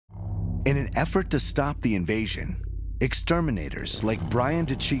In an effort to stop the invasion, exterminators like Brian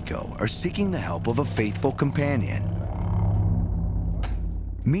DeChico are seeking the help of a faithful companion.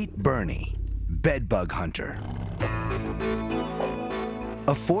 Meet Bernie, bedbug hunter.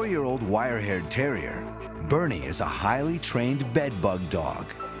 A 4-year-old wire-haired terrier, Bernie is a highly trained bedbug dog.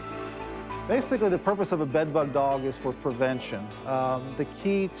 Basically, the purpose of a bedbug dog is for prevention. The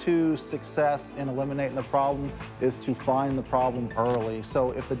key to success in eliminating the problem is to find the problem early.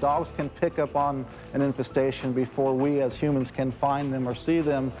 So if the dogs can pick up on an infestation before we as humans can find them or see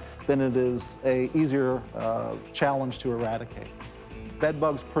them, then it is an easier challenge to eradicate.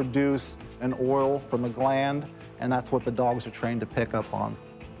 Bedbugs produce an oil from a gland, and that's what the dogs are trained to pick up on.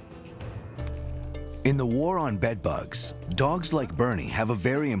 In the war on bedbugs, dogs like Bernie have a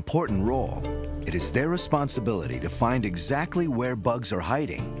very important role. It is their responsibility to find exactly where bugs are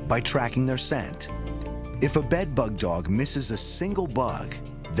hiding by tracking their scent. If a bedbug dog misses a single bug,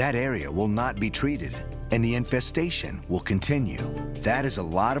 that area will not be treated, and the infestation will continue. That is a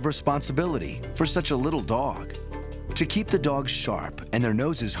lot of responsibility for such a little dog. To keep the dogs sharp and their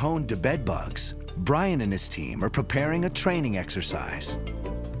noses honed to bedbugs, Brian and his team are preparing a training exercise.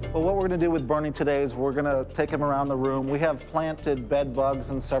 Well, what we're going to do with Bernie today is we're going to take him around the room. We have planted bed bugs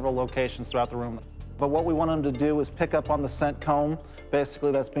in several locations throughout the room. But what we want him to do is pick up on the scent comb,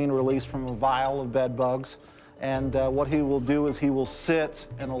 basically that's being released from a vial of bed bugs. And what he will do is he will sit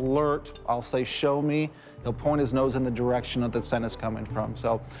and alert, I'll say, show me. He'll point his nose in the direction that the scent is coming from.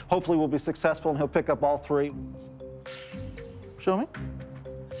 So hopefully we'll be successful and he'll pick up all three. Show me.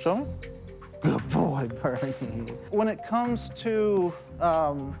 Show me. Good boy, Bernie. When it comes to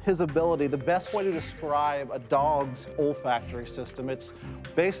his ability, the best way to describe a dog's olfactory system, it's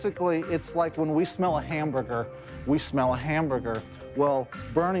like when we smell a hamburger, we smell a hamburger. Well,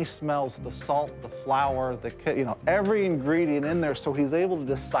 Bernie smells the salt, the flour, every ingredient in there, so he's able to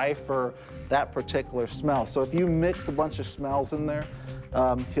decipher that particular smell. So if you mix a bunch of smells in there,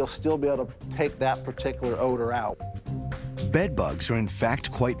 he'll still be able to take that particular odor out. Bedbugs are in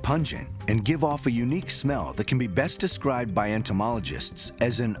fact quite pungent and give off a unique smell that can be best described by entomologists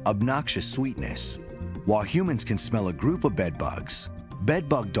as an obnoxious sweetness. While humans can smell a group of bedbugs,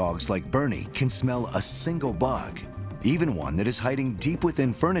 bedbug dogs like Bernie can smell a single bug, even one that is hiding deep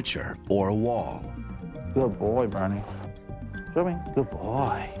within furniture or a wall. Good boy, Bernie. Show me. Good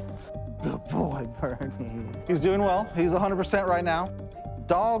boy. Good boy, Bernie. He's doing well. He's 100% right now.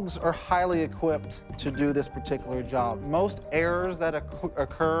 Dogs are highly equipped to do this particular job. Most errors that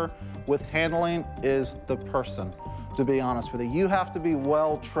occur with handling is the person, to be honest with you. You have to be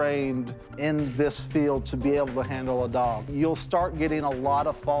well trained in this field to be able to handle a dog. You'll start getting a lot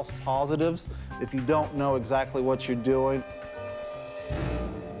of false positives if you don't know exactly what you're doing.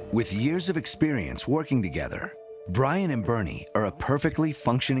 With years of experience working together, Brian and Bernie are a perfectly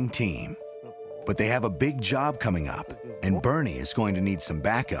functioning team. But they have a big job coming up, and Bernie is going to need some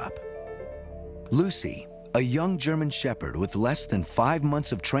backup. Lucy, a young German Shepherd with less than 5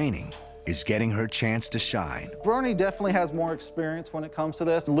 months of training, is getting her chance to shine. Bernie definitely has more experience when it comes to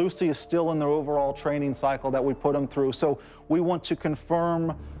this. Lucy is still in the overall training cycle that we put him through, so we want to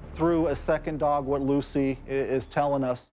confirm through a second dog what Lucy is telling us.